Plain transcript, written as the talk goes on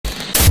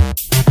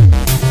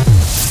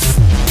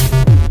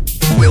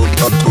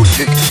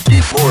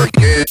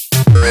64K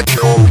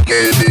Retro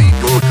Gaming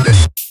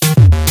Goodness.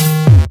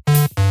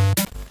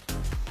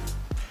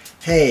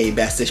 Hey,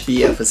 Bastish B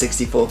here for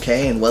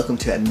 64K and welcome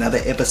to another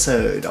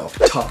episode of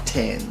Top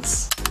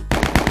 10s.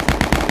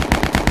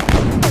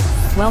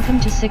 Welcome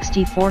to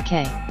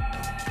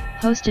 64K,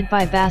 hosted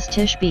by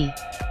Bastish B.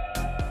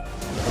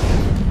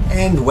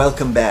 And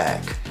welcome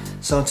back.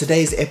 So on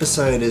today's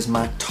episode is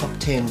my top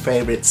 10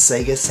 favorite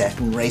Sega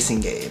Saturn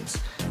racing games.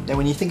 Now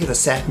when you think of the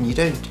Saturn, you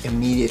don't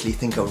immediately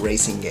think of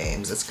racing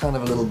games. It's kind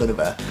of a little bit of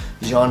a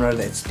genre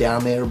that's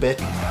down there a bit.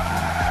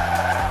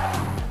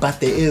 But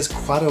there is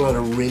quite a lot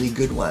of really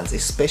good ones,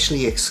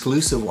 especially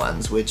exclusive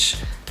ones, which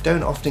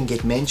don't often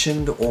get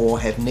mentioned or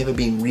have never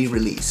been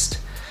re-released.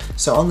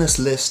 So on this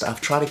list,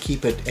 I've tried to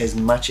keep it as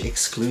much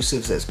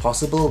exclusives as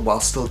possible while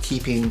still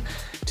keeping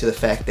to the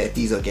fact that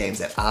these are games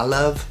that I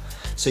love.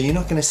 So you're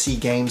not going to see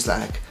games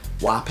like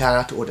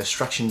Wipeout or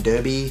Destruction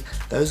Derby.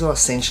 Those are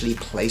essentially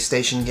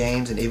PlayStation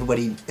games and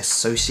everybody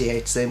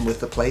associates them with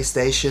the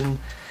PlayStation.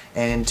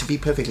 And to be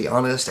perfectly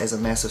honest, as a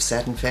massive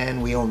Saturn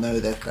fan, we all know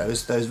that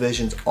those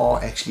versions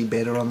are actually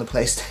better on the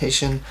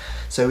PlayStation.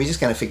 So we're just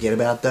going to forget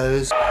about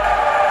those.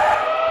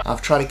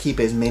 I've tried to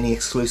keep as many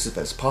exclusive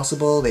as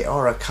possible. There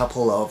are a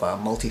couple of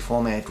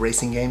multi-format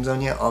racing games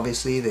on here.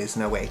 Obviously, there's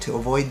no way to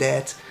avoid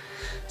that.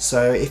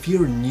 So if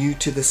you're new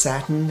to the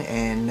Saturn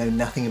and know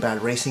nothing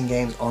about racing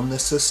games on the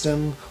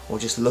system, or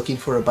just looking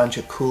for a bunch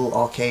of cool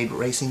arcade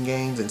racing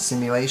games and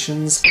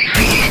simulations,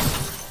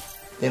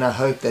 then I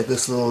hope that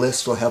this little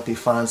list will help you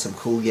find some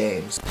cool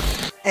games.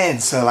 And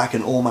so like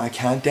in all my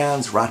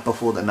countdowns, right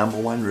before the number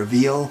one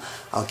reveal,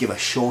 I'll give a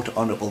short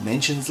honorable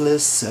mentions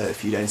list, so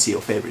if you don't see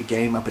your favorite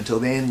game up until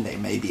then, they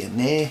may be in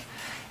there.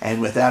 And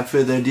without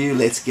further ado,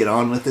 let's get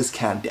on with this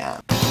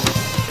countdown.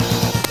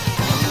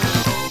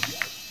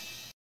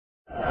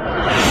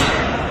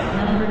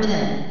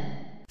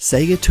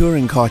 Sega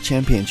Touring Car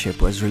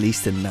Championship was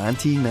released in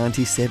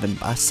 1997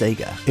 by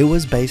Sega. It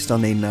was based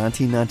on their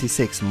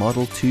 1996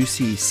 Model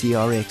 2C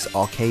CRX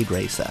arcade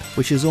racer,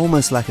 which is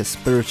almost like a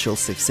spiritual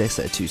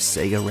successor to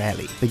Sega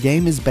Rally. The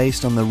game is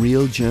based on the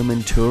real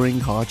German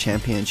Touring Car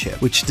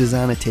Championship, which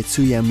designer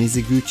Tetsuya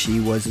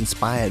Mizuguchi was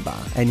inspired by,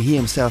 and he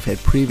himself had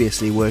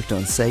previously worked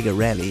on Sega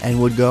Rally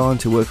and would go on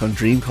to work on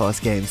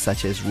Dreamcast games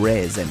such as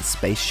Rez and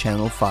Space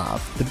Channel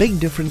 5. The big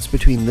difference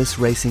between this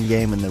racing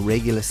game and the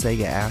regular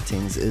Sega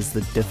outings is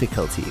the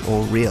difficulty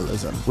or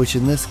realism, which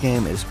in this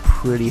game is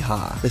pretty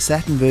high. The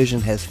Saturn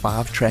version has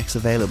 5 tracks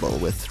available,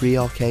 with 3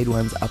 arcade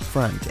ones up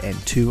front and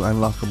 2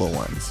 unlockable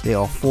ones. There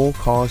are 4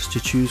 cars to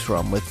choose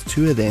from, with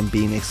 2 of them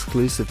being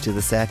exclusive to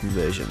the Saturn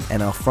version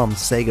and are from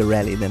Sega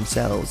Rally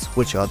themselves,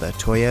 which are the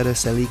Toyota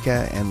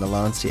Celica and the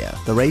Lancia.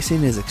 The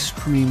racing is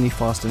extremely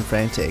fast and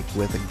frantic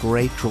with a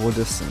great draw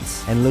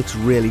distance and looks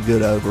really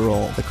good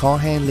overall. The car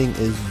handling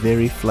is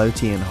very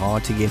floaty and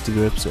hard to get to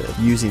grips with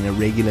using a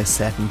regular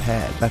Saturn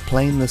pad, but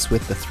playing this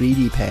with the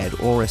 3D pad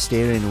or a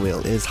steering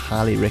wheel is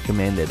highly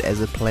recommended as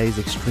it plays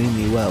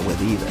extremely well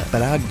with either,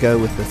 but I'd go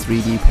with the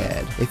 3D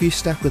pad. If you're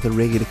stuck with a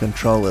regular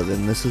controller,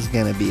 then this is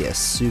going to be a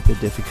super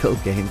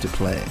difficult game to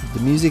play.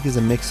 The music is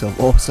a mix of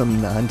awesome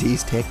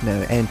 90s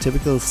techno and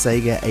typical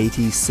Sega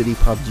 80s city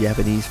pop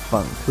Japanese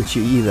funk, which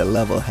you either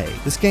love or hate.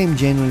 This game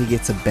generally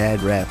gets a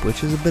bad rap,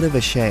 which is a bit of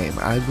a shame.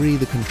 I agree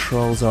the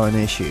controls are an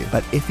issue,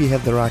 but if you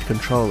have the right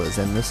controllers,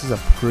 then this is a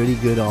pretty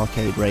good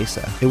arcade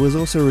racer. It was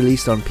also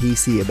released on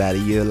PC about a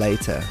year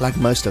later, like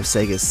most of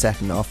Sega's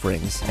Saturn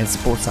offerings, and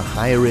sports a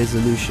higher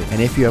resolution,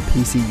 and if you're a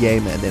PC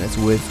gamer, then it's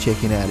worth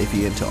checking out if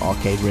you're into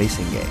arcade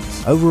racing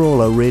games.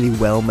 Overall, a really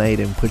well made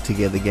and put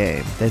together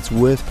game that's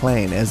worth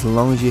playing as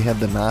long as you have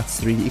the nice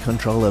 3D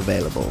controller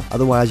available.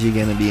 Otherwise you're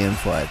going to be in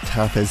for a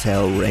tough as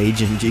hell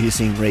rage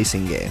inducing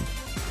racing game.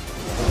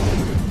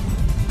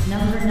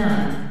 Number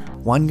 9.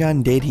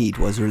 Wangan Dead Heat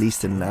was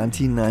released in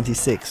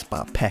 1996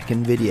 by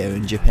Pack-In Video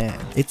in Japan.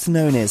 It's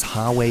known as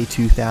Highway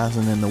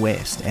 2000 in the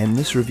West, and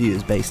this review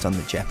is based on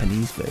the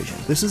Japanese version.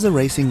 This is a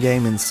racing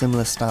game in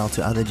similar style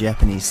to other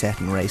Japanese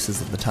Saturn races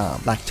of the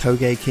time, like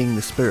Touge King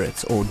the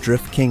Spirits or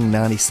Drift King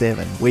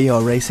 97, where you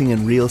are racing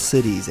in real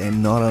cities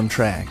and not on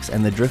tracks,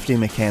 and the drifting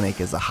mechanic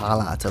is the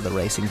highlight of the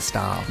racing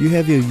style. You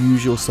have your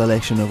usual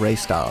selection of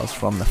race styles,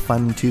 from the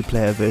fun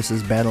 2-player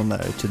versus battle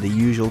mode to the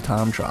usual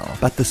time trial,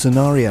 but the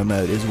scenario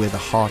mode is where the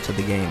heart of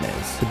the game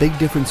is. The big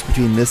difference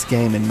between this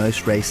game and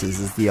most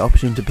races is the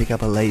option to pick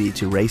up a lady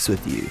to race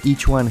with you.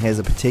 Each one has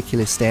a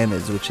particular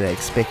standards which they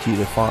expect you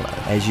to follow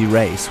as you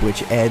race,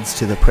 which adds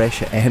to the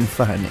pressure and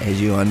fun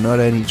as you are not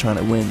only trying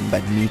to win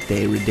but meet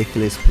their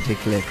ridiculous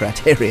particular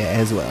criteria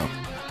as well.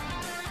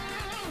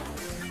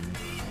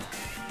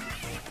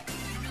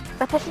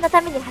 私の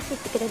ために走っ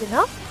てくれる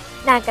の？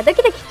なんかド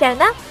キドキしちゃう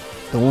な。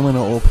The women are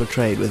all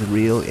portrayed with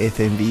real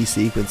FMV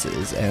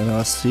sequences and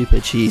are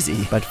super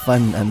cheesy, but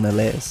fun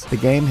nonetheless. The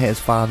game has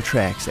 5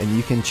 tracks and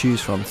you can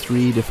choose from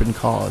 3 different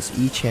cars,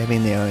 each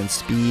having their own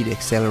speed,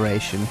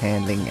 acceleration,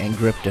 handling and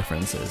grip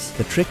differences.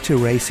 The trick to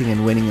racing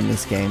and winning in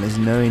this game is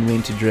knowing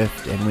when to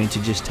drift and when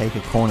to just take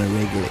a corner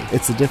regularly.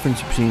 It's the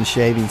difference between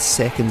shaving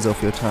seconds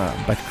off your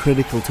time, but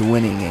critical to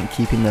winning and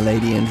keeping the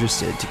lady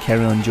interested to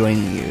carry on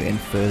joining you in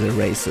further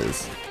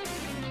races.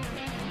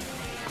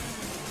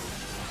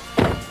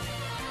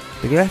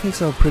 The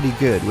graphics are pretty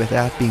good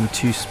without being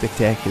too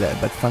spectacular,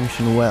 but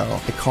function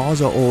well. The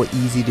cars are all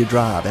easy to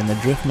drive and the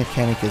drift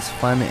mechanic is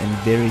fun and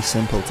very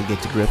simple to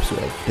get to grips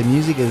with. The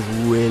music is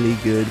really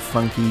good,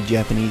 funky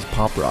Japanese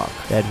pop rock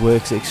that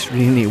works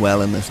extremely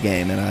well in this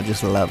game and I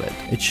just love it.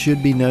 It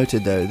should be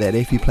noted though that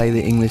if you play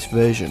the English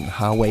version,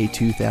 Highway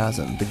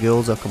 2000, the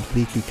girls are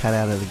completely cut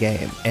out of the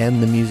game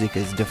and the music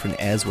is different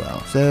as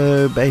well.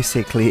 So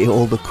basically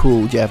all the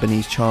cool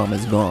Japanese charm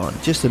is gone.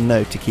 Just a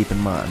note to keep in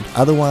mind.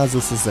 Otherwise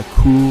this is a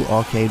cool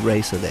arcade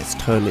racer that's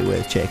totally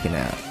worth checking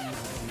out.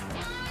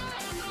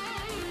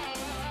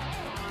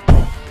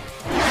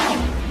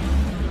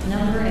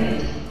 Number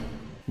 8.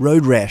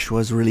 Road Rash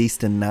was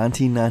released in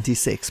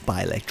 1996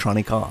 by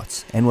Electronic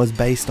Arts and was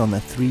based on the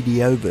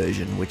 3DO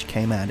version which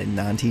came out in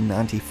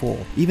 1994.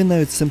 Even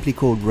though it's simply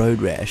called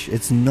Road Rash,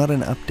 it's not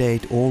an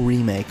update or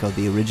remake of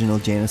the original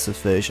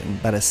Genesis version,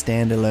 but a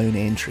standalone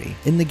entry.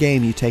 In the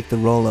game you take the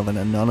role of an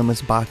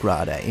anonymous bike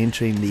rider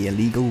entering the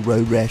illegal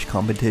Road Rash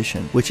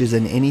competition, which is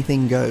an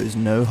anything goes,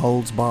 no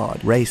holds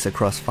barred race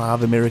across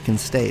 5 American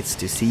states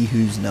to see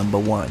who's number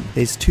 1.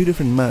 There's 2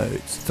 different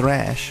modes: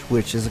 Thrash,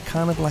 which is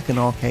kind of like an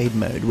arcade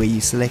mode where you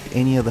select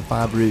any of the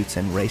 5 routes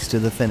and race to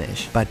the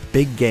finish. But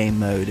Big Game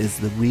mode is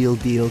the real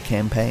deal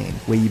campaign,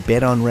 where you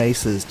bet on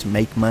races to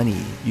make money.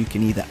 You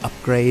can either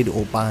upgrade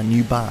or buy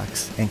new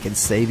bikes and can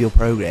save your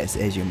progress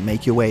as you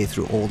make your way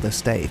through all the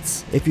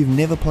states. If you've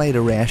never played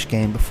a Rash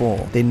game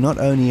before, then not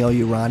only are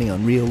you riding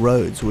on real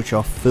roads which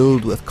are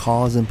filled with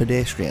cars and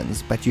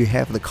pedestrians, but you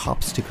have the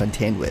cops to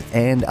contend with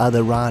and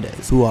other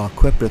riders who are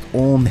equipped with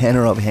all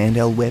manner of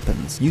handheld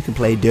weapons. You can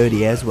play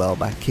dirty as well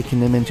by kicking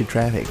them into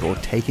traffic or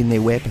taking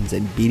their weapons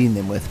and beating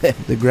them with them.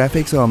 The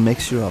graphics are a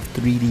mixture of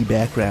 3D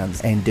backgrounds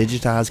and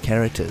digitized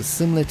characters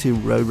similar to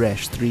Road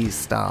Rash 3's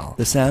style.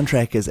 The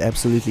soundtrack is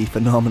absolutely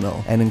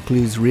phenomenal and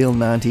includes real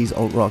 90s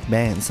alt rock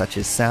bands such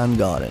as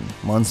Soundgarden,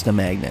 Monster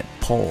Magnet,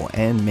 Paul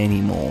and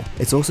many more.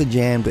 It's also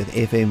jammed with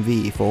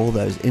FMV for all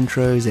those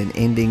intros and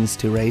endings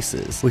to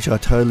races, which are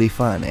totally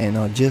fun and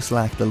are just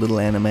like the little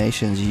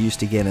animations you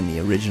used to get in the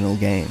original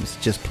games,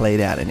 just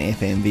played out in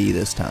FMV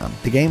this time.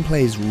 The game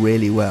plays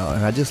really well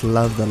and I just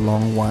love the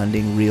long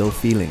winding real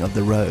feeling of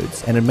the roads,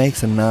 and it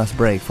makes a nice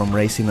break from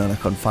racing on a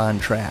confined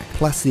track.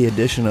 Plus the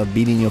addition of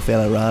beating your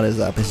fellow riders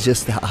up is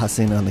just the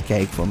icing on the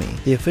cake for me.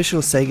 The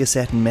official Sega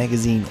Saturn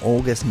magazine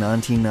August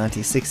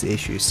 1996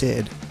 issue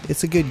said,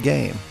 "It's a good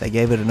game." They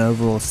gave it an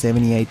overall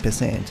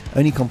 78%,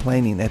 only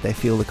complaining that they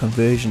feel the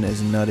conversion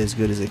is not as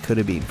good as it could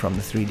have been from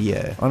the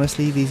 3DO.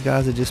 Honestly, these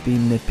guys are just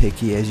being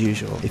nitpicky as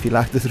usual. If you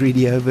like the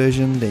 3DO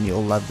version, then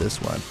you'll love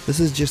this one. This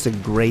is just a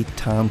great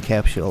time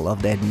capsule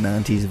of that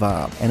 90s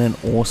vibe and an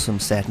awesome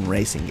Saturn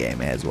racing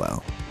game as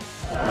well.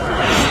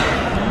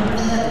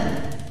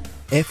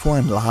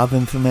 F1 Live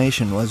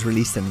Information was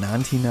released in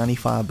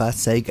 1995 by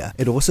Sega.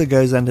 It also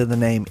goes under the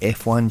name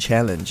F1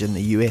 Challenge in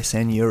the US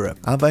and Europe.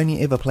 I've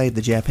only ever played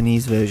the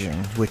Japanese version,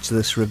 which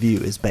this review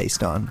is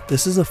based on.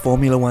 This is a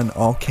Formula 1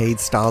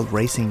 arcade-styled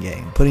racing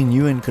game, putting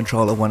you in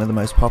control of one of the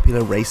most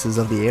popular racers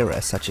of the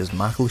era, such as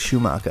Michael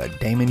Schumacher,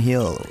 Damon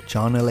Hill,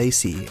 John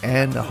Alesi,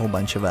 and a whole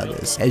bunch of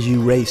others, as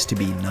you race to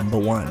be number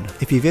 1.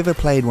 If you've ever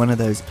played one of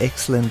those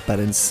excellent but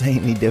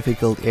insanely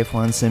difficult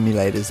F1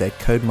 simulators that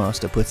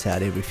Codemaster puts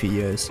out every few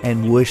years,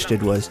 and wished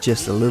it was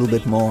just a little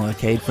bit more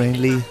arcade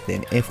friendly,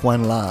 then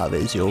F1 Live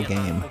is your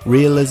game.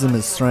 Realism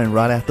is thrown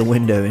right out the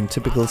window in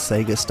typical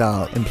Sega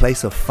style in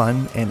place of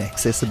fun and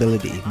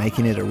accessibility,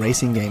 making it a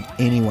racing game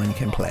anyone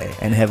can play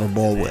and have a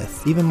ball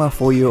with. Even my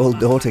 4-year-old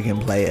daughter can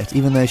play it,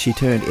 even though she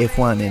turned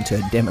F1 into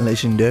a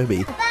demolition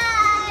derby.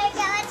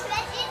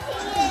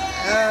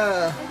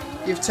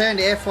 You've turned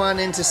F1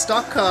 into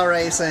stock car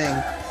racing.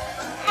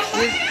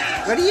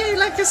 What are you,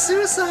 like a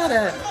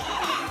suicider?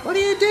 What are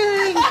you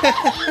doing?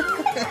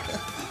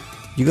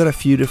 You got a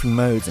few different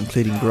modes,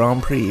 including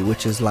Grand Prix,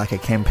 which is like a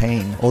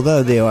campaign,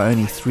 although there are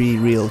only 3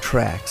 real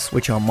tracks,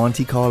 which are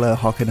Monte Carlo,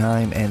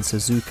 Hockenheim and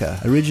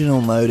Suzuka. Original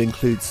mode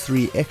includes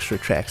 3 extra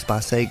tracks by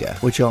Sega,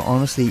 which are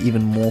honestly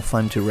even more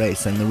fun to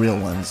race than the real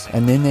ones.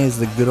 And then there's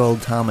the good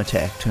old time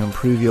attack to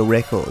improve your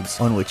records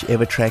on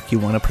whichever track you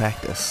want to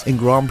practice. In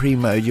Grand Prix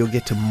mode you'll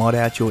get to mod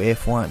out your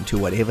F1 to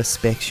whatever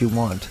specs you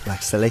want,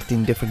 like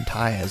selecting different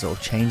tires or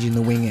changing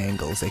the wing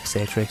angles,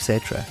 etc,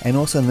 etc. And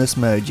also in this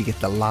mode you get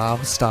the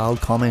live styled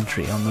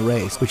commentary on the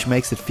race, which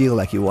makes it feel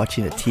like you're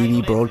watching a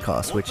TV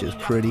broadcast, which is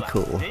pretty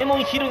cool.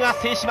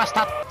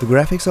 The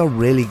graphics are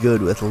really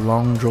good with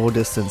long draw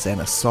distance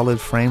and a solid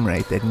frame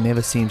rate that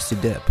never seems to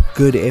dip.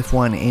 good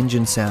F1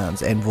 engine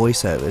sounds and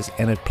voiceovers,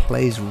 and it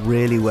plays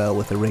really well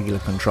with a regular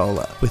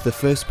controller, with the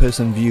first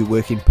person view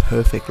working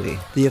perfectly.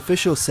 The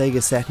official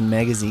Sega Saturn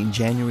magazine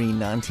January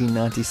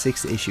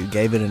 1996 issue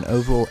gave it an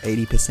overall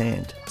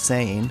 80%,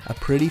 saying, "A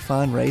pretty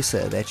fine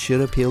racer that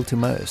should appeal to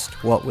most,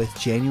 what with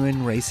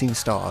genuine racing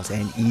stars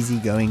and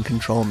easygoing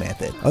control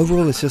method."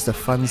 Overall, it's just a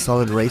fun,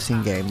 solid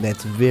racing game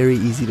that's very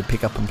easy to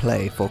pick up and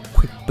play for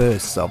quick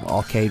bursts of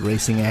arcade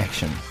racing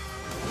action.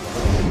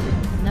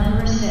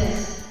 Number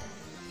 6.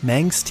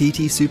 Manx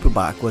TT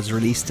Superbike was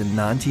released in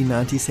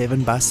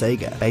 1997 by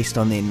Sega, based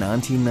on their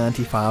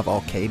 1995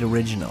 arcade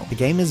original. The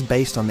game is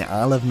based on the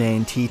Isle of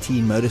Man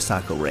TT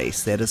motorcycle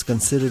race that is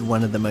considered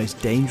one of the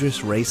most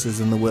dangerous races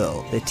in the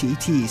world. The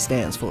TT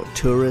stands for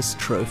Tourist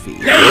Trophy.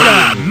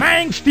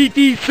 Manx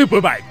TT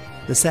Superbike.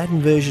 The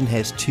Saturn version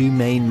has two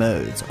main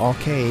modes,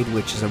 Arcade,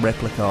 which is a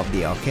replica of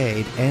the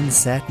arcade, and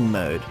Saturn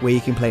mode, where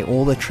you can play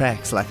all the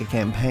tracks like a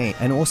campaign,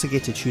 and also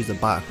get to choose a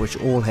bike, which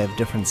all have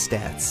different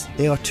stats.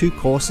 There are two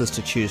courses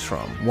to choose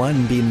from,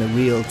 one being the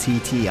real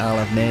TT Isle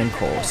of Man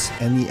course,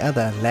 and the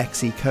other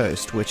Laxey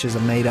Coast, which is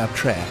a made-up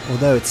track,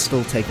 although it's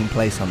still taking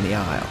place on the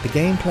Isle. The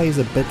game plays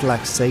a bit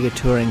like Sega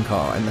Touring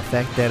Car, and the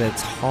fact that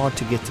it's hard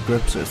to get to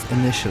grips with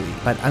initially,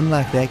 but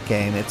unlike that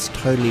game, it's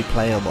totally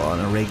playable on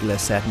a regular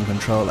Saturn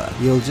controller.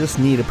 You'll just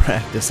need to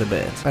practice a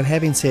bit. But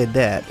having said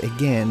that,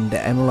 again, the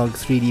analog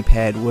 3D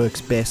pad works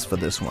best for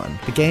this one.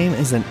 The game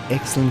is an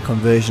excellent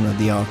conversion of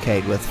the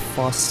arcade with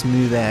fast,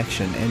 smooth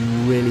action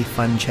and really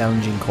fun,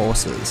 challenging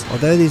courses.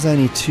 Although there's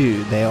only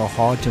two, they are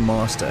hard to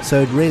master,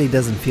 so it really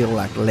doesn't feel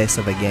like less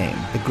of a game.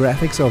 The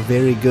graphics are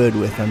very good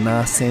with a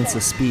nice sense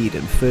of speed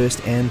in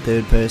first and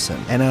third person,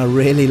 and I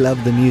really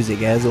love the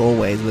music as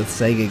always with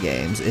Sega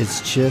games.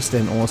 It's just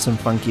an awesome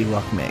funky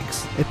rock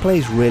mix. It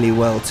plays really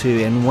well too,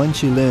 and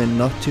once you learn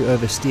not to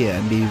oversteer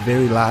and be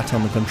very light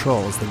on the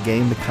controls, the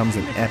game becomes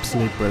an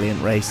absolute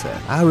brilliant racer.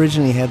 I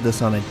originally had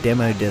this on a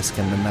demo disc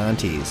in the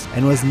 90s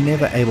and was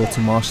never able to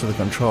master the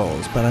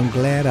controls, but I'm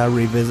glad I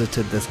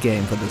revisited this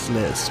game for this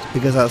list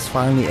because I was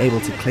finally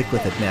able to click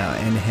with it now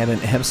and had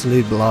an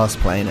absolute blast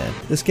playing it.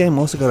 This game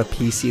also got a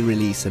PC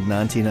release in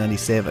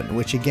 1997,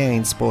 which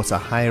again sports a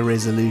higher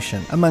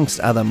resolution amongst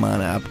other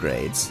minor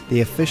upgrades.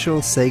 The official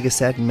Sega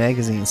Saturn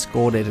magazine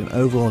scored it an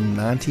overall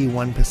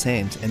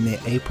 91% in their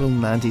April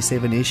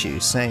 97 issue,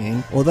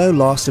 saying, "Although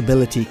lost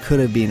ability could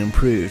have been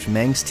improved,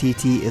 Manx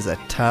TT is a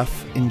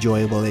tough,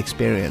 enjoyable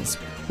experience,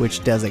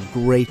 which does a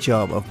great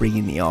job of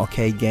bringing the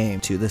arcade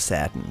game to the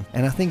Saturn."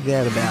 And I think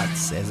that about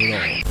says it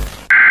all.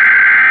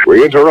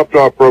 We interrupt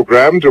our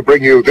program to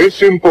bring you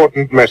this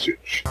important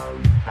message.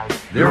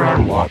 There are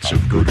lots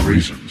of good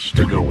reasons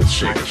to go with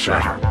Sega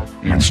Saturn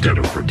instead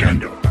of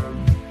Pretendo.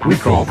 We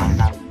call them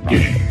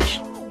games.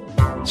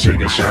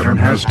 Sega Saturn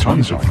has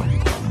tons of them.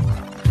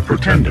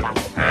 Pretendo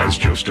has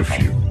just a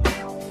few.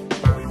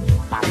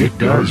 It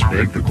does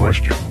beg the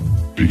question,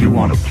 do you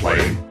want to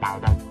play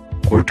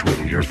or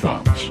twiddle your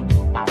thumbs?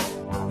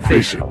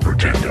 Face it,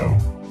 Pretendo,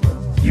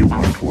 you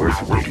weren't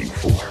worth waiting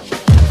for.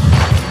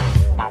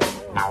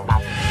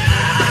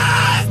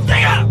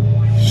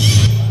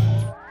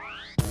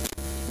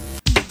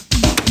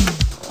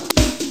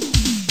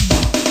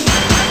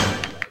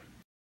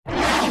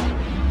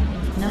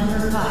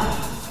 Number 5.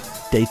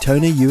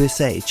 Daytona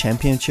USA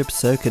Championship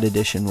Circuit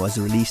Edition was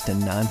released in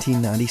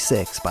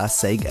 1996 by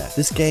Sega.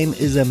 This game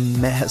is a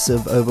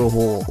massive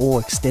overhaul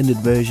or extended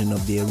version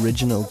of the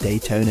original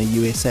Daytona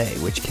USA,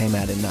 which came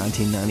out in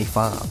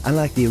 1995.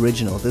 Unlike the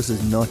original, this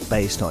is not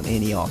based on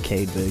any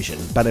arcade version,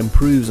 but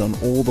improves on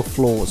all the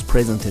flaws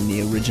present in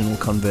the original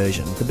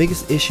conversion. The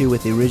biggest issue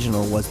with the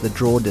original was the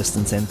draw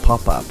distance and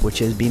pop-up, which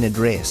has been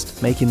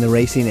addressed, making the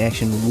racing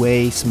action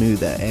way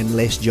smoother and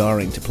less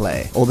jarring to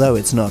play, although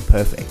it's not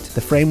perfect. The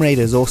frame rate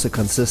is also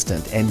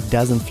consistent and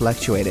doesn't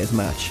fluctuate as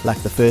much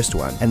like the first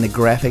one, and the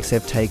graphics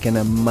have taken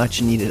a much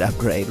needed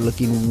upgrade,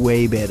 looking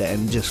way better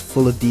and just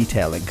full of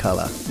detail and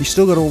color. You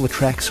still got all the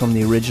tracks from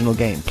the original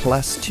game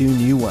plus two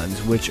new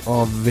ones which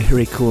are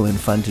very cool and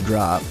fun to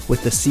drive,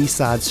 with the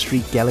Seaside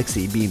Street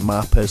Galaxy being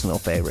my personal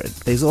favorite.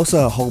 There's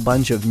also a whole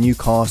bunch of new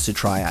cars to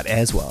try out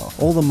as well.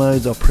 All the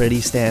modes are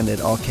pretty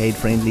standard arcade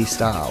friendly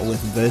style, with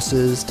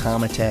Versus,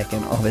 Time Attack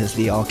and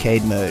obviously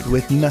arcade mode,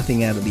 with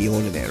nothing out of the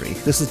ordinary.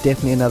 This is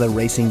definitely another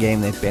racing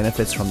game that benefits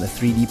from the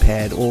 3D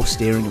pad or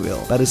steering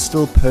wheel, but is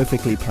still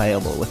perfectly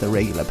playable with a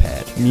regular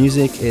pad.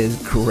 Music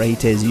is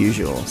great as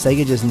usual.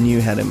 Sega just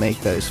knew how to make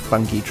those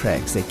funky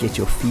tracks that get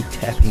your feet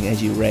tapping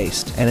as you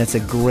raced, and it's a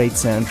great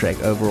soundtrack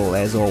overall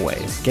as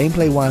always.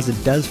 Gameplay wise,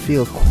 it does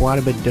feel quite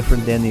a bit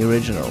different than the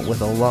original,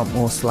 with a lot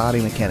more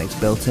sliding mechanics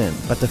built in,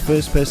 but the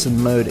first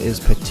person mode is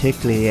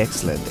particularly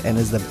excellent and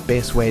is the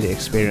best way to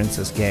experience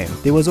this game.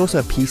 There was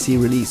also a PC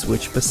release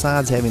which,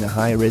 besides having a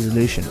higher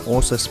resolution,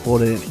 also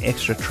sported an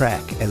extra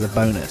track as a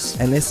bonus. this.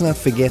 And let's not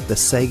forget the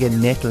Sega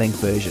Netlink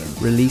version,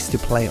 released to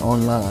play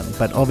online,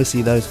 but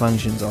obviously those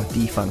functions are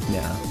defunct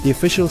now. The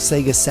official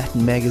Sega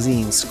Saturn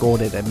magazine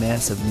scored it a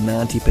massive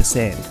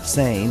 90%,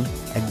 saying,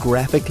 "A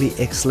graphically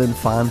excellent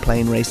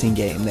fine-playing racing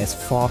game that's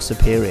far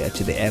superior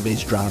to the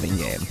average driving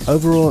game.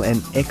 Overall,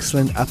 an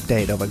excellent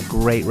update of a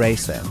great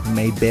racer,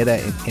 made better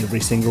in every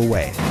single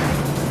way."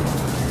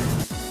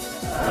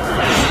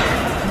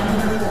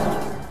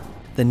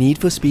 The Need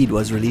for Speed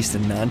was released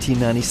in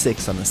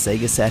 1996 on the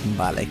Sega Saturn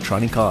by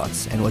Electronic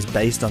Arts and was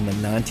based on the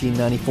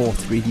 1994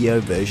 3DO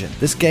version.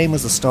 This game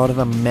was the start of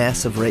a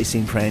massive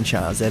racing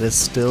franchise that is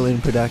still in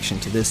production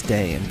to this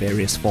day in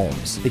various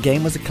forms. The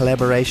game was a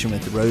collaboration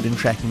with Road and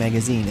Track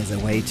magazine as a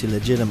way to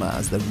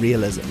legitimize the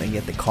realism and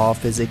get the car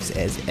physics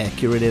as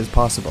accurate as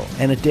possible.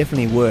 And it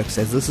definitely works,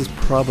 as this is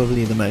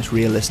probably the most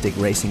realistic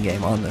racing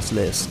game on this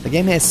list. The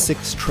game has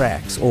 6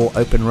 tracks or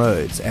open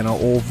roads and are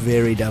all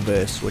very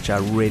diverse, which I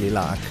really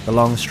like.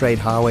 The long straight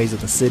highways of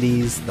the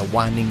cities, the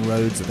winding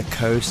roads of the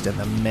coast, and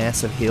the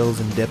massive hills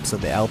and dips of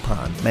the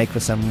Alpine make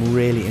for some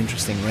really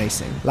interesting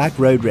racing. Like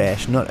Road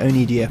Rash, not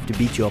only do you have to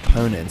beat your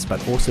opponents,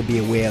 but also be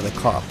aware of the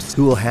cops,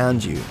 who will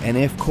hound you, and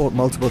if caught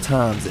multiple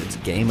times, it's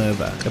game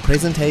over. The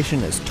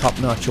presentation is top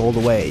notch all the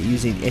way,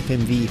 using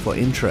FMV for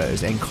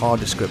intros and car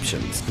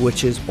descriptions,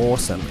 which is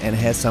awesome and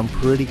has some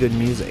pretty good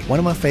music. One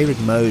of my favorite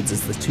modes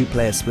is the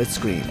 2-player split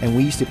screen, and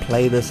we used to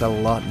play this a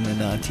lot in the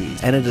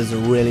 90s, and it is a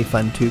really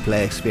fun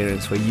 2-player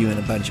experience for you and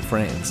a bunch of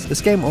friends.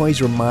 This game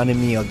always reminded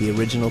me of the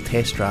original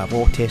Test Drive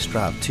or Test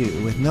Drive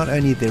 2, with not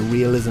only the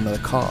realism of the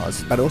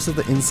cars, but also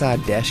the inside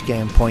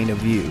dashcam point of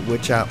view,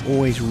 which I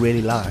always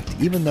really liked,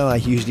 even though I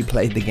usually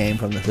played the game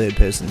from the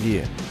third-person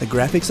view. The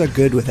graphics are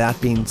good without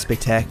being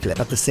spectacular,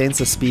 but the sense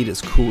of speed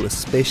is cool,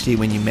 especially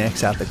when you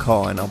max out the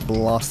car and are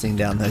blasting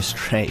down those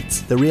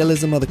straights. The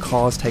realism of the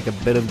cars take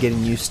a bit of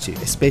getting used to,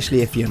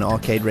 especially if you're an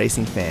arcade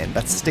racing fan,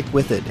 but stick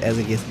with it as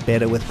it gets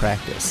better with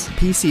practice.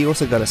 PC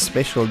also got a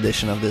special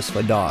edition of this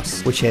for DOS,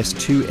 which has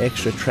 2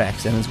 extra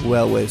tracks and is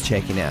well worth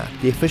checking out.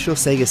 The official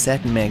Sega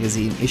Saturn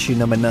magazine, issue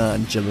number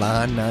 9,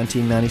 July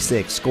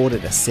 1996, scored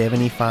it a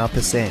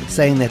 75%,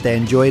 saying that they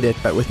enjoyed it,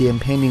 but with the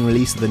impending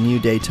release of the new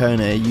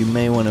Daytona, you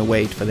may want to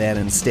wait for that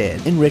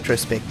instead. In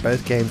retrospect,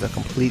 both games are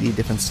completely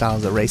different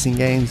styles of racing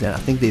games, and I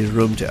think there's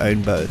room to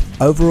own both.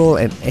 Overall,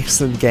 an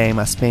excellent game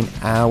I spent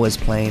hours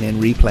playing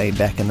and replaying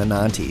back in the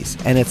 90s,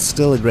 and it's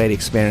still a great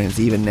experience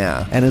even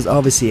now, and is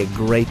obviously a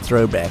great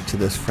throwback to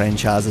this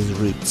franchise's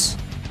roots.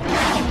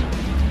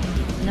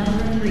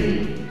 Number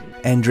 3.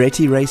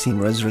 Andretti Racing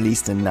was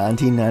released in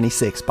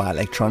 1996 by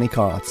Electronic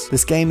Arts.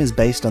 This game is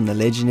based on the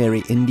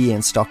legendary Indy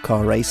and stock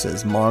car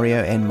racers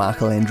Mario and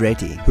Michael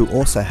Andretti, who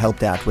also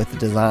helped out with the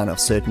design of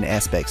certain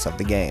aspects of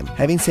the game.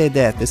 Having said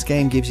that, this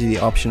game gives you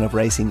the option of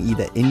racing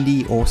either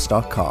Indy or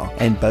stock car,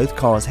 and both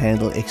cars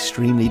handle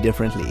extremely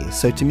differently,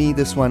 so to me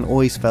this one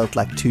always felt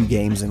like 2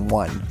 games in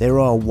one. There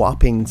are a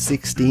whopping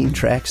 16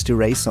 tracks to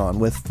race on,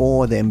 with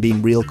 4 of them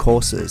being real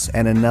courses,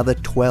 and another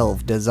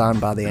 12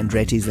 designed by the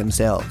Andrettis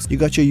themselves. You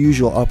got your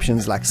usual options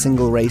like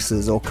single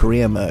races or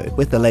career mode,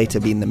 with the later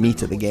being the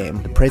meat of the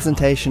game. The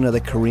presentation of the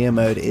career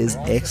mode is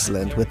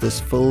excellent, with this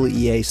full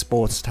EA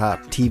Sports type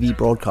TV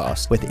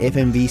broadcast with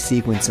FMV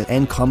sequences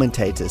and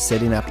commentators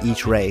setting up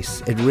each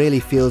race. It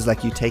really feels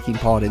like you're taking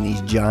part in these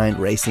giant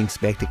racing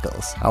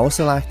spectacles. I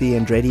also like the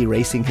Andretti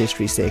Racing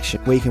History section,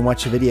 where you can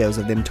watch videos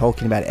of them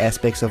talking about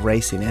aspects of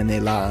racing and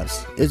their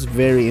lives. It's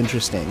very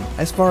interesting.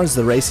 As far as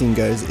the racing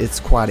goes,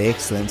 it's quite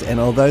excellent, and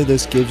although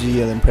this gives you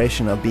the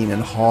impression of being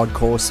in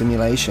hardcore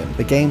simulation,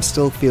 the game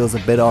still feels a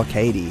bit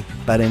arcadey,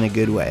 but in a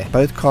good way.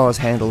 Both cars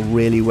handle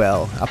really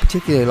well. I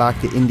particularly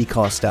like the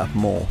IndyCar stuff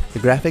more. The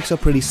graphics are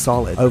pretty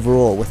solid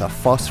overall, with a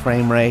fast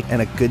frame rate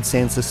and a good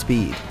sense of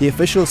speed. The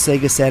official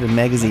Sega Saturn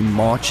magazine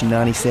March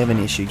 97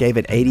 issue gave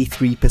it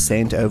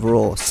 83%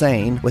 overall,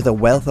 saying, "With a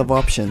wealth of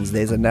options,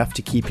 there's enough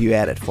to keep you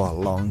at it for a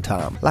long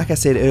time." Like I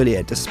said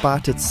earlier,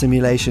 despite its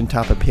simulation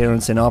type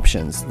appearance and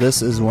options,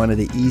 this is one of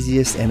the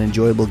easiest and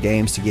enjoyable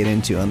games to get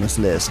into on this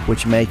list,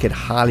 which make it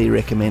highly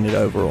recommended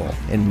overall,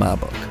 in my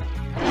book.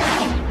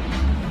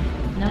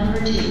 Number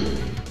 2.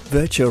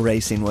 Virtua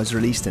Racing was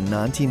released in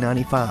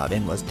 1995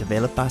 and was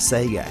developed by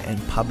Sega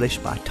and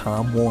published by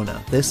Time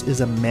Warner. This is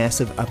a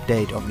massive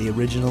update of the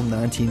original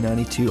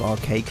 1992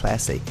 arcade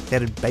classic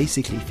that it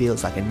basically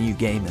feels like a new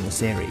game in the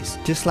series.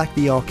 Just like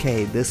the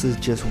arcade, this is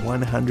just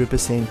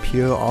 100%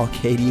 pure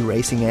arcadey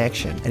racing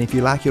action, and if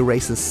you like your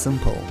races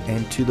simple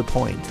and to the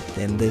point,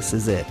 then this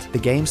is it. The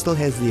game still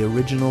has the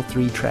original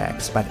 3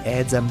 tracks, but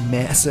adds a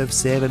massive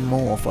 7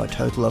 more for a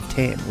total of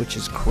 10, which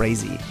is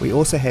crazy. We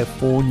also have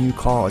 4 new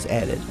cars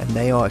added, and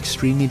they are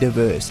extremely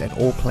diverse and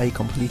all play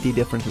completely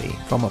differently,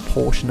 from a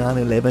Porsche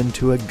 911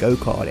 to a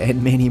go-kart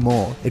and many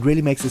more. It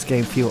really makes this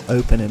game feel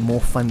open and more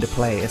fun to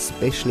play,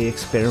 especially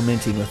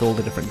experimenting with all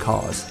the different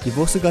cars. You've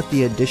also got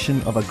the addition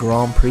of a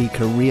Grand Prix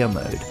career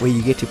mode, where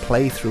you get to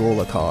play through all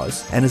the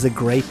cars, and is a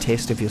great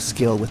test of your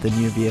skill with the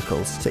new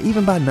vehicles. So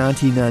even by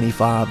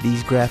 1995,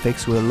 these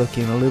graphics were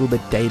looking a little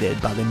bit dated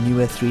by the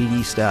newer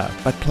 3D stuff,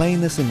 but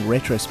playing this in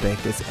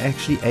retrospect, it's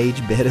actually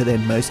aged better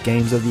than most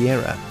games of the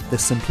era. The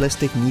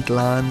simplistic neat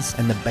lines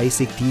and the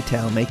basic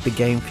detail make the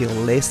game feel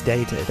less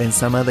dated than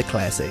some other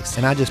classics,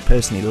 and I just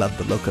personally love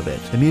the look of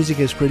it. The music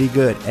is pretty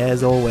good,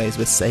 as always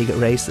with Sega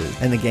races,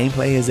 and the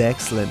gameplay is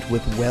excellent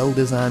with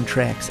well-designed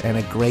tracks and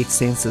a great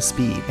sense of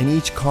speed, and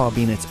each car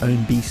being its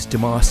own beast to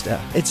master.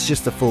 It's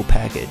just a full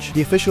package.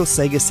 The official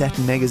Sega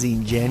Saturn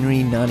magazine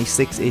January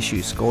 96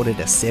 issue scored it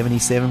a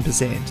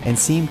 77% and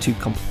seemed to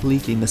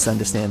completely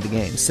misunderstand the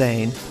game,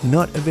 saying,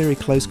 "Not a very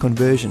close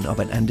conversion of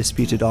an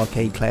undisputed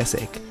arcade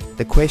classic.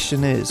 The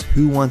question is,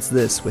 who wants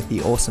this with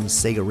the awesome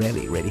Sega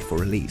Rally ready for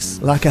release?"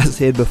 Like I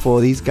said before,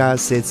 these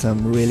guys said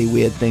some really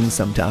weird things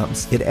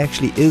sometimes. It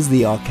actually is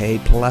the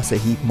arcade plus a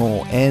heap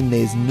more, and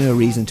there's no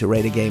reason to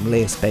rate a game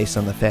less based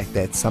on the fact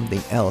that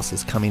something else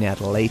is coming out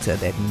later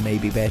that may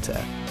be better.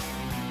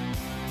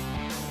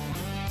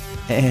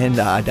 And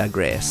I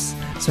digress.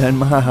 So in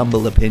my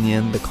humble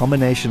opinion, the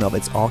combination of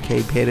its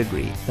arcade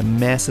pedigree, the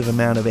massive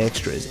amount of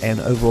extras, and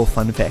overall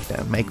fun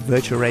factor make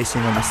Virtua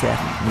Racing on the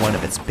Saturn one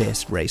of its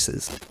best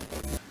races.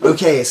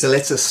 Okay, so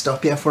let's just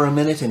stop here for a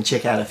minute and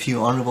check out a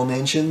few honorable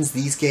mentions.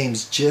 These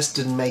games just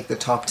didn't make the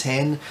top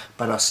 10,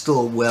 but are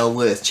still well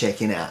worth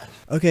checking out.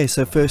 Okay,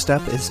 so first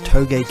up is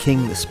Touge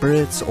King the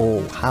Spirits,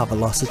 or High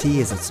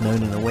Velocity as it's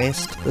known in the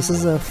West. This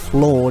is a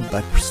flawed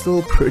but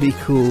still pretty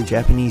cool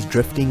Japanese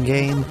drifting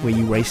game where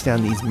you race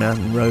down these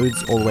mountain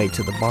roads all the way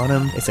to the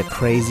bottom. It's a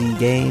crazy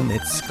game,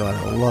 it's got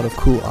a lot of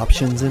cool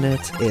options in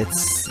it.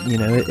 It's, you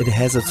know, it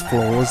has its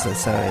flaws,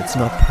 so it's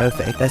not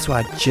perfect. That's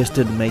why it just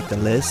didn't make the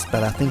list,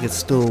 but I think it's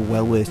still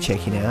well worth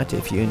checking out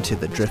if you're into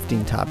the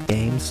drifting type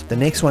games. The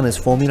next one is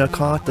Formula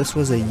Kart. This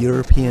was a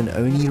European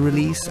only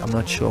release, I'm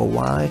not sure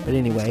why, but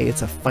anyway,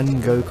 it's a fun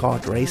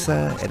go-kart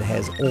racer. It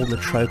has all the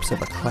tropes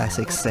of a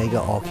classic Sega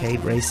arcade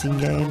racing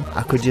game.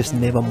 I could just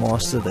never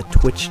master the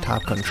Twitch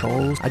type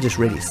controls. I just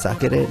really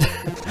suck at it.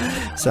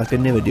 So I could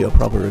never do a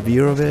proper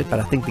review of it, but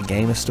I think the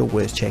game is still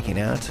worth checking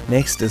out.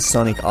 Next is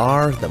Sonic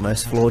R, the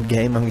most flawed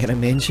game I'm gonna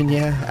mention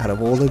here out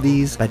of all of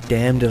these, but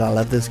damn did I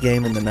love this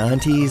game in the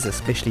 90s,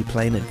 especially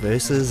playing it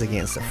versus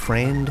against a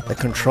friend. The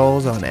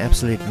controls are an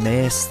absolute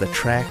mess, the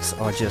tracks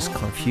are just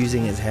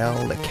confusing as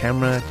hell, the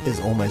camera is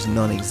almost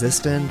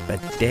non-existent,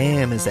 but damn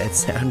is that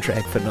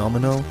soundtrack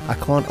phenomenal. I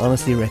can't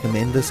honestly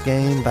recommend this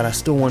game, but I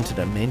still wanted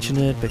to mention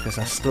it because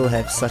I still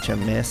have such a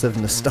massive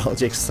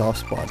nostalgic soft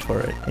spot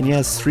for it. And he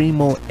has 3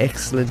 more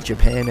excellent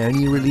Japan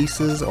only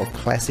releases of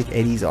classic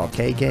 80s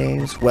arcade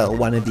games. Well,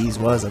 one of these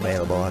was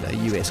available on a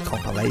US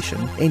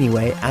compilation.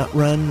 Anyway,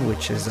 Outrun,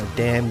 which is a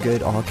damn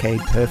good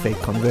arcade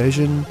perfect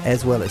conversion,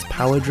 as well as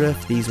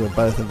PowerDrift. These were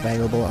both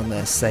available on the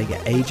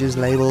Sega Ages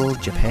label,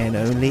 Japan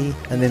only.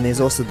 And then there's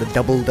also the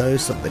double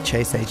dose of the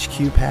Chase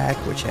HQ pack,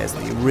 which has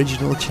the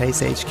original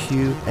Chase HQ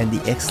and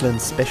the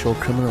excellent Special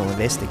Criminal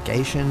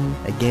Investigation.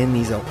 Again,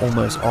 these are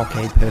almost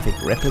arcade perfect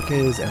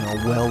replicas and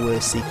are well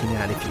worth seeking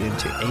out if you're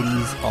into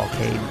 80s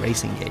arcade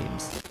racing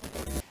games.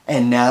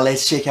 And now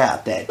let's check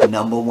out that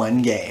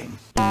 #1 game.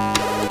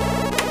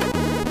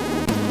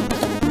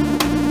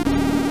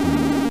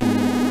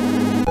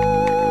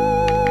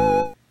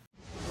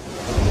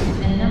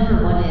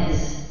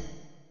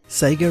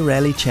 Sega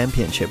Rally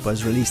Championship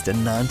was released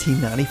in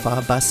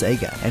 1995 by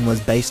Sega and was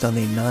based on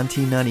the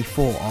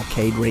 1994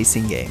 arcade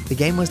racing game. The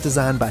game was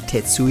designed by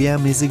Tetsuya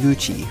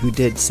Mizuguchi, who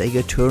did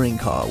Sega Touring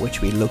Car,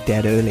 which we looked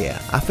at earlier.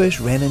 I first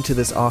ran into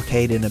this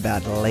arcade in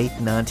about late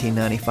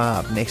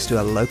 1995 next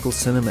to a local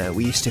cinema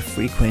we used to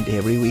frequent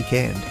every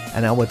weekend,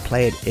 and I would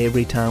play it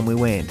every time we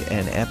went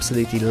and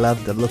absolutely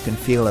loved the look and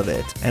feel of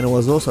it. And it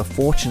was also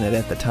fortunate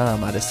at the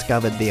time I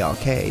discovered the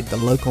arcade. The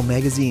local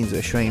magazines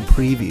were showing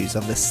previews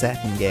of the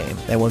Saturn game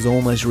that was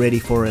almost ready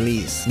for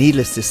release.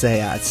 Needless to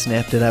say, I had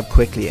snapped it up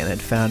quickly and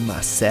had found my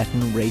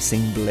Saturn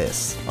racing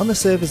bliss. On the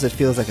surface it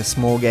feels like a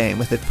small game,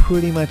 with it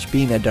pretty much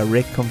being a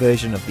direct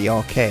conversion of the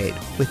arcade,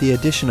 with the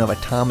addition of a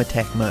time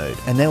attack mode.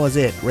 And that was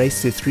it,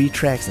 race through 3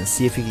 tracks and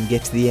see if you can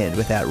get to the end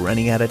without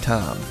running out of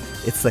time.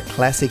 It's the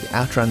classic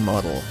Outrun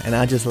model, and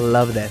I just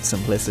love that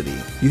simplicity.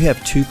 You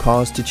have 2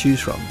 cars to choose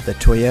from, the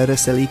Toyota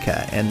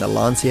Celica and the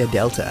Lancia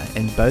Delta,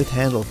 and both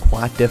handle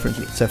quite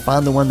differently, so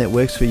find the one that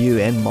works for you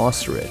and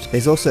master it.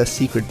 There's also a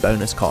secret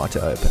bonus car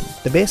to open.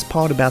 The best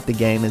part about the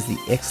game is the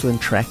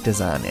excellent track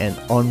design and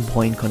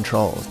on-point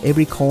controls.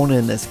 Every corner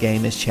in this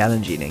game is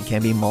challenging and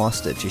can be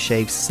mastered to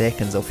shave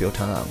seconds off your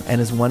time, and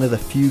is one of the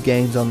few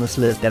games on this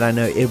list that I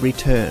know every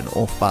turn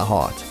off by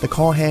heart. The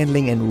car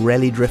handling and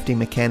rally drifting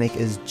mechanic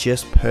is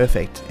just perfect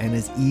and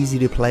is easy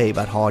to play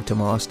but hard to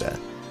master.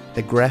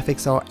 The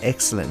graphics are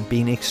excellent,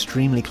 being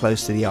extremely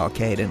close to the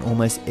arcade in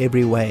almost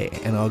every way,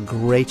 and are a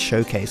great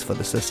showcase for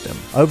the system.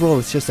 Overall,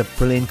 it's just a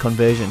brilliant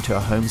conversion to a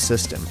home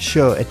system.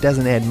 Sure, it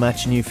doesn't add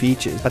much new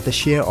features, but the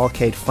sheer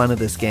arcade fun of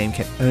this game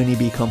can only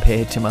be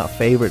compared to my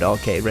favorite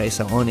arcade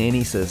racer on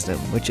any system,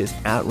 which is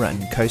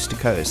Outrun Coast to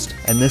Coast,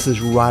 and this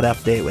is right up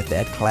there with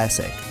that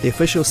classic. The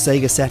official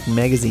Sega Saturn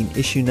magazine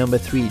issue number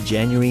 3,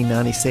 January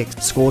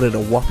 96, scored it a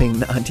whopping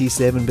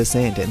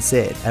 97% and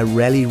said, "A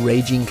rally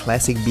raging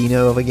classic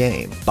beano of a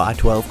game. Buy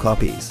 12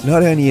 copies."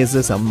 Not only is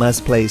this a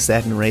must-play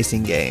Saturn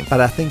racing game,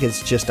 but I think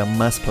it's just a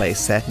must-play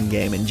Saturn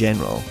game in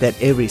general that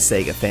every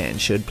Sega fan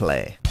should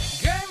play.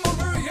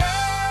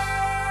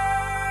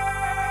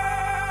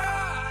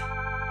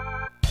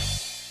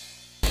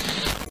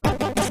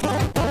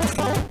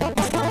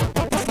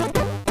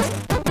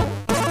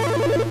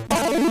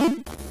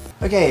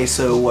 Okay,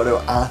 so what do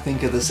I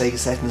think of the Sega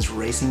Saturn's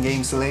racing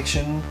game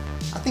selection?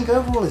 I think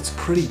overall it's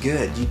pretty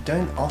good. You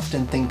don't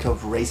often think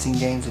of racing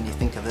games when you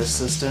think of this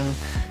system.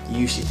 You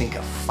usually think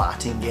of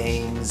fighting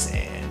games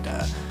and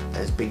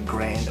those big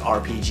grand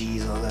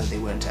RPGs, although they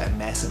weren't a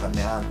massive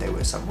amount, there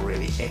were some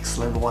really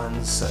excellent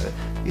ones. So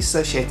you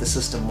associate the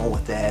system more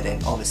with that,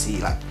 and obviously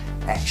like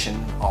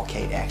action,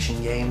 arcade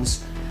action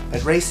games.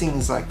 But racing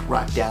is like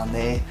right down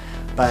there.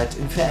 But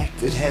in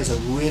fact it has a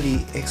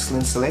really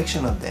excellent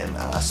selection of them,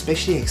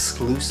 especially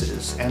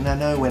exclusives. And I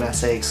know when I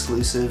say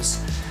exclusives,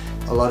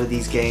 a lot of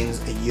these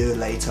games a year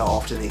later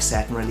after their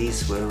Saturn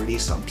release were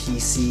released on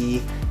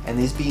PC, and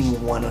there's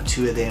been one or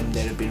two of them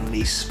that have been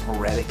released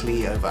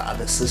sporadically over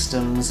other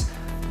systems,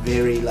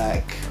 very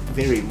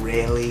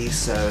rarely.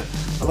 So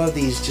a lot of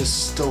these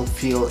just still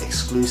feel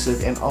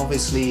exclusive, and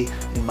obviously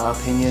in my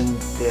opinion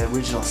the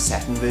original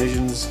Saturn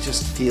versions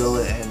just feel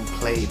and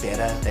play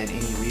better than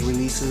any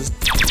re-releases.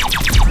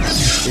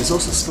 There's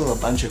also still a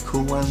bunch of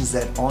cool ones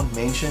that aren't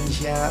mentioned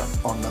here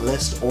on the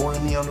list or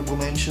in the honorable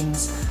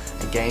mentions.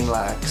 A game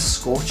like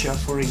Scorcher,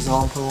 for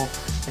example.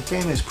 The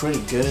game is pretty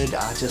good,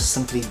 I just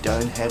simply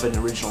don't have an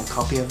original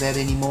copy of that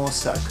anymore,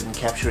 so I couldn't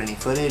capture any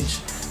footage,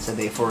 so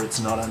therefore it's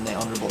not on the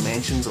honorable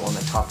mentions or on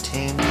the top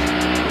 10.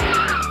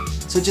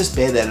 So just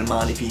bear that in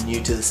mind if you're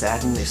new to the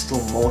Saturn. There's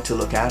still more to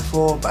look out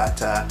for, but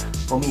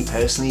for me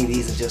personally,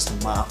 these are just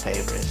my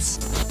favorites.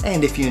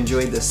 And if you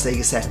enjoyed this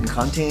Sega Saturn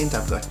content,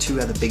 I've got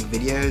 2 other big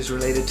videos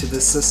related to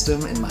this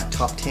system in my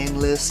top 10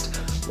 list.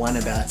 One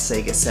about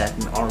Sega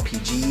Saturn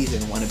RPGs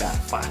and one about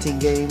fighting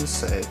games,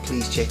 so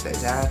please check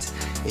those out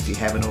if you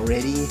haven't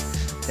already.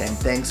 Then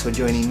thanks for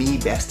joining me,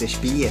 Bastish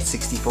B at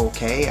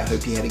 64K. I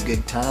hope you had a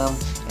good time,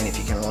 and if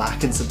you can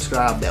like and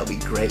subscribe, that'll be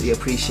greatly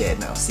appreciated,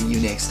 and I'll see you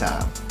next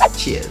time.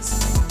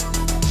 Cheers.